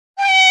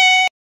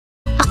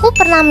Aku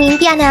pernah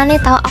mimpi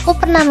aneh-aneh tau. Aku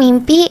pernah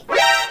mimpi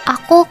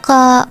aku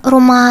ke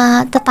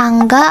rumah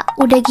tetangga,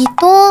 udah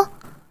gitu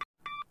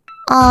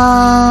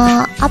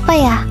apa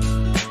ya?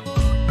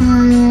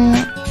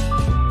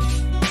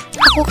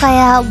 Aku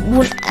kayak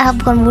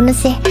bukan bunuh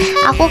sih.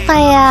 Aku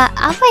kayak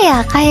apa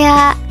ya?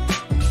 Kayak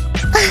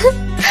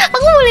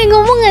aku boleh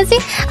ngomong gak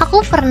sih?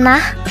 Aku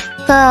pernah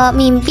ke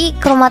mimpi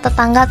ke rumah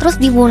tetangga terus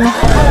dibunuh.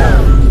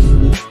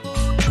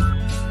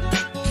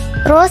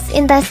 Terus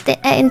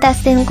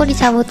intestinku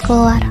dicabut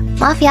keluar.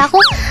 Maaf ya, aku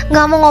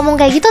nggak mau ngomong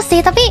kayak gitu sih,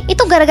 tapi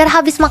itu gara-gara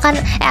habis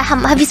makan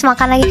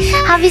lagi.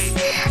 Habis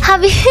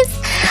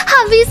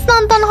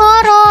nonton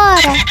horor.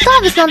 Itu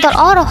habis nonton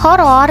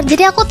horor.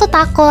 Jadi aku tuh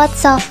takut.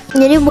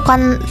 Jadi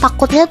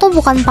takutnya tuh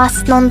bukan pas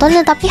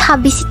nontonnya, tapi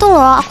habis itu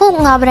loh. Aku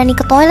nggak berani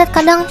ke toilet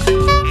kadang.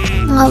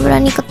 Nggak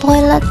berani ke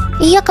toilet.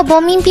 Iya, kebawa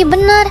mimpi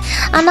bener.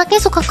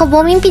 Anaknya suka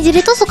kebawa mimpi,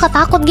 jadi tuh suka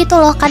takut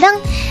gitu loh. Kadang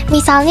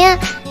misalnya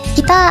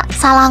kita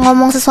salah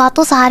ngomong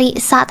sesuatu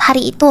saat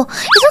hari itu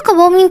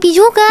kebawa mimpi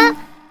juga.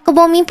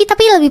 Kebawa mimpi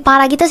tapi lebih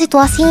parah gitu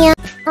situasinya.